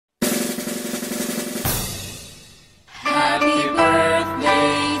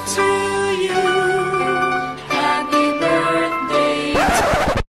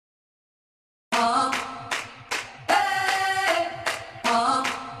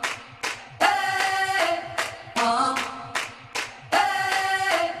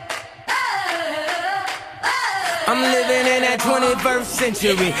that 21st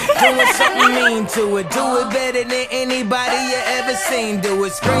century. Doing something mean to it. Do it better than anybody you ever seen. Do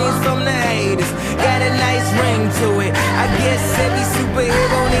it. Screams from the haters. Got a nice ring to it. I guess every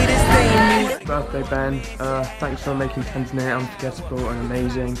superhero need his theme music. Birthday, Ben. Thanks for making Tanzania unforgettable and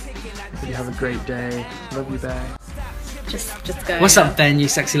amazing. Hope you have a great day. Love you, Ben. Just go. What's up, Ben, you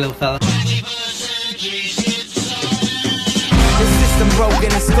sexy little fella? The system broken,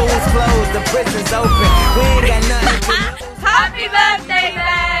 the school's closed, the prison's open. We ain't got nothing to... Happy birthday,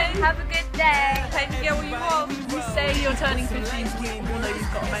 Ben! Have a good day. Hope you get what you want. You say you're turning 15, so we all know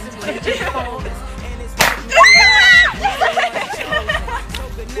you've got a mental age of 4.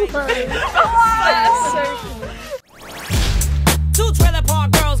 Two trailer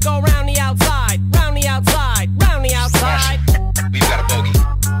park girls go round the outside, round the outside, round the outside. We've got a bogey.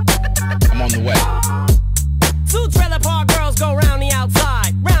 I'm on the way. Two trailer park girls go round the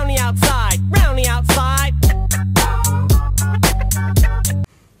outside, round the outside, round the outside.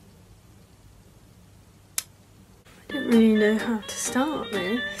 I don't really know how to start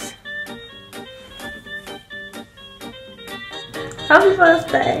this. Happy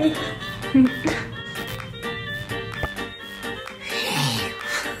birthday! I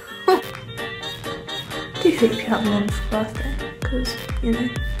do hope you have a wonderful birthday, because, you know,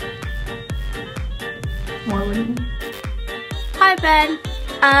 why wouldn't you? Hi Ben!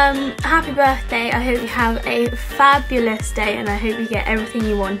 Happy birthday. I hope you have a fabulous day and I hope you get everything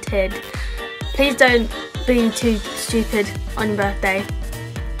you wanted. Please don't be too stupid on your birthday.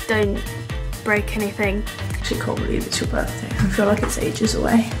 Don't break anything. I actually can't believe it's your birthday. I feel like it's ages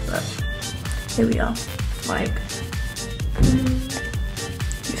away, but here we are. Like,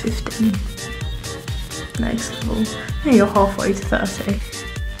 you're 15. Next level. And you're halfway to 30.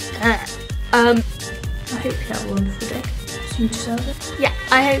 I hope you have a wonderful day. You deserve it. Yeah,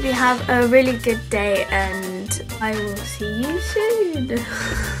 I hope you have a really good day and I will see you soon.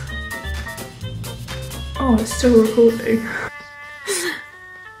 Oh, it's still recording.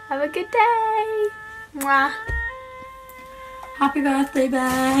 Have a good day. Mwah. Happy birthday,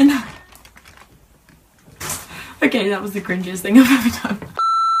 Ben! Okay, that was the cringiest thing I've ever done.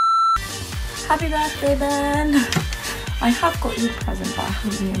 Happy birthday, Ben! I have got you a present, but I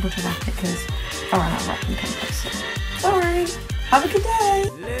haven't been able to wrap it because I ran out of wrapping paper, so sorry. Have a good day!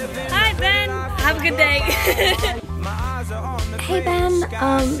 Hi Ben! Have a good day! Hey Ben,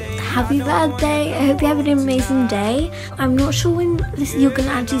 happy birthday. I hope you have an amazing day. I'm not sure when you're gonna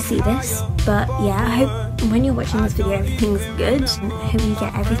actually see this, but yeah, I hope when you're watching this video everything's good. I hope you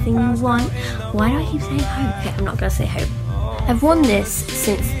get everything you want. Why do I keep saying hope? Okay, I'm not gonna say hope. I've worn this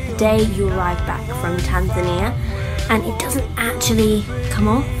since the day you arrived back from Tanzania and it doesn't actually come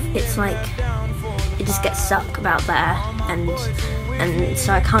off. It's like, it just gets stuck about there and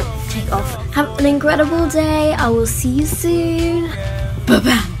so I can't take it off. Have an incredible day. I will see you soon.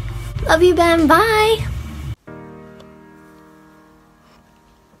 Bye-bye. Love you, Ben. Bye.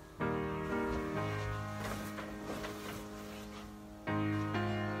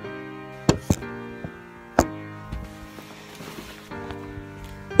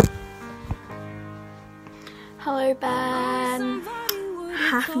 Hello Ben!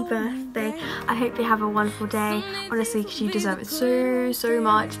 Happy birthday. I hope you have a wonderful day. Honestly, because you deserve it so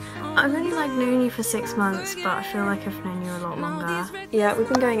much. I've only like known you for 6 months, but I feel like I've known you a lot longer. Yeah, we've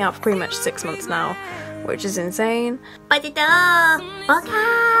been going out for pretty much 6 months now, which is insane.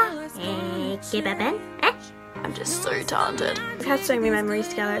 I'm just so talented. We've had so many memories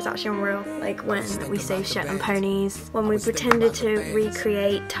together, it's actually unreal. Like when we saved Shetland ponies, when we pretended to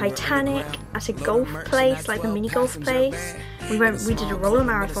recreate Titanic at a golf place, like a mini golf place. We did a roller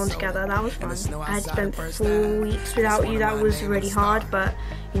marathon together, that was fun. I had spent 4 weeks without you, that was really hard, but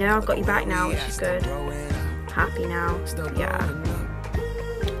you know, I've got you back now, which is good. Happy now, yeah.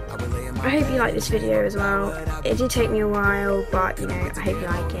 I hope you like this video as well. It did take me a while, but you know, I hope you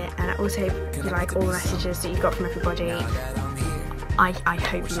like it, and I also hope you like all the messages that you got from everybody. I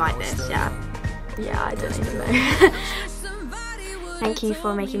hope you like this, yeah. Yeah, I don't even know. Thank you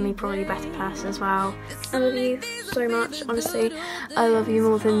for making me probably a better person as well. I love you so much, honestly. I love you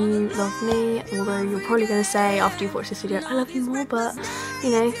more than you love me, although you're probably going to say after you've watched this video, I love you more, but you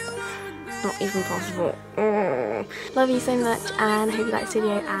know, not even possible. Love you so much and hope you like this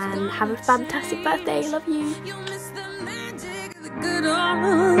video and have a fantastic birthday. Love you.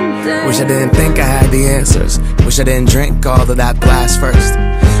 Wish I didn't think I had the answers. Wish I didn't drink all of that glass first.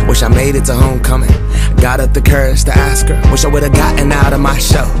 Wish I made it to homecoming. Got up the courage to ask her. Wish I would've gotten out of my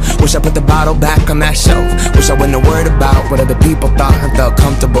shell. Wish I put the bottle back on that shelf. Wish I wouldn't have worried about what other people thought and felt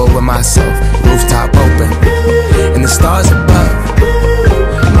comfortable with myself. Rooftop open and the stars above.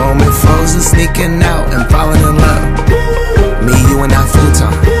 Moment frozen, sneaking out and falling in love. Me, you, and that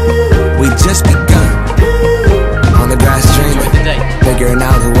futon. We just begun. On the grass dreaming, figuring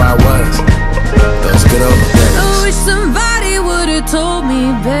out who I was. Those good old days. I wish somebody would've told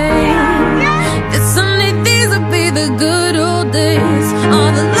me, babe, that someday these would be the good old days.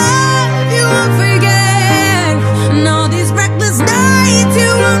 All the love you won't forget, and all these reckless nights you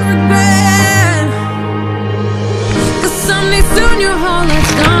won't regret. 'Cause someday soon your whole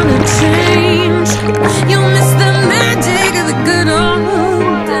life's gonna change. You'll miss the magic of the good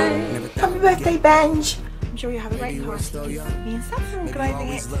old days. Happy birthday, Benj! I'm sure you'll have a great party. Me and Seth are organising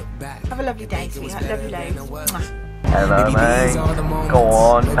it. Have a lovely day, sweetheart. Love you loads. Mwah. Hello, mate. Go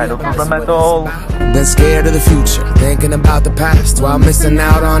on, pedal to the metal. Been scared of the future, thinking about the past while missing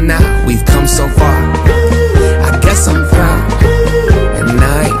out on now. We've come so far. I guess I'm proud, and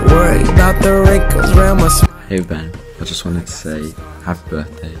I ain't worried about the wrinkles around my smile. Hey Ben, I just wanted to say happy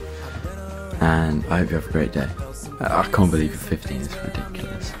birthday, and I hope you have a great day. I can't believe you're 15, it's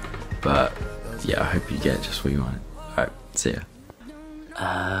ridiculous. But yeah, I hope you get just what you want. Alright, see ya.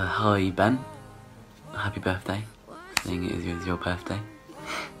 Hi Ben, happy birthday, seeing it is your birthday.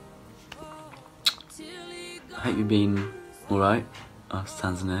 I hope you've been alright after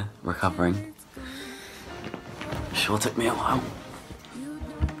Tanzania, recovering. Sure took me a while.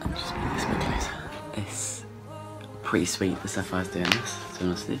 And just move this a bit closer. It's pretty sweet the stuff I was doing this, to be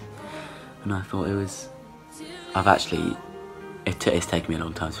honest with you. And I thought it was, it's taken me a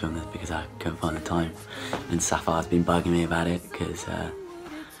long time to film this because I couldn't find the time. And Sapphire's been bugging me about it because I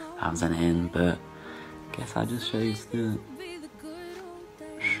haven't sent it in, but I guess that just shows that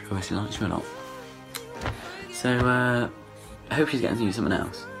she obviously likes you a lot. So I hope she's getting to do something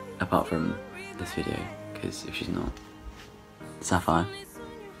else apart from this video, because if she's not, Sapphire,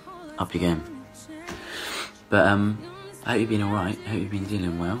 up your game. But I hope you've been alright, I hope you've been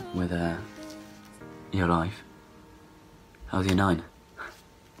dealing well with your life. How's your 9?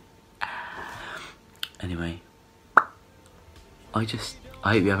 Anyway, I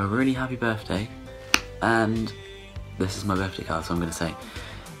hope you have a really happy birthday, and this is my birthday card, so I'm going to say,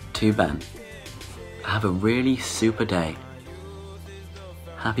 to Ben, have a really super day,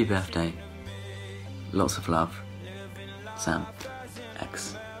 happy birthday, lots of love, Sam,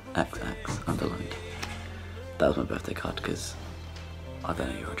 XXX, underlined. That was my birthday card, because I don't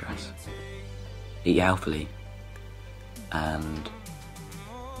know your address. Eat healthily, and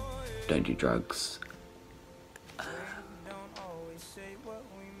don't do drugs.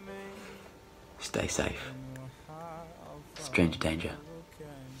 Stay safe. Stranger danger.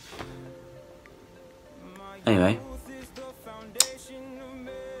 Anyway,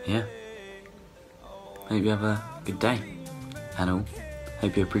 yeah. Hope you have a good day, and all.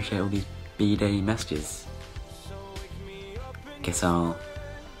 Hope you appreciate all these B-Day messages. Guess we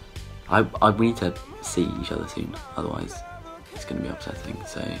need to see each other soon, otherwise it's going to be upsetting,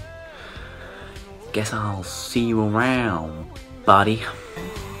 so guess I'll see you around, buddy.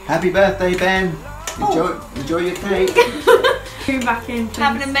 Happy birthday, Ben. Enjoy your cake. Go back in.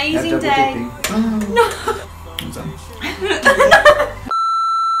 Have an amazing day.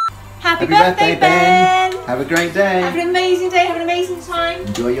 Happy birthday, Ben. Have a great day. Have an amazing day. Have an amazing time.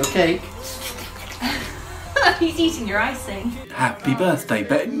 Enjoy your cake. He's eating your icing. Happy birthday,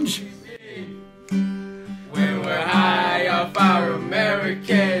 Benj. When we're high off our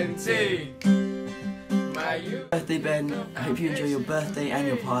American tea. Birthday Ben, I hope you enjoy your birthday and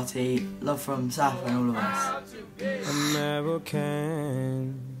your party. Love from Saf and all of us.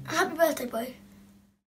 Happy birthday, boy.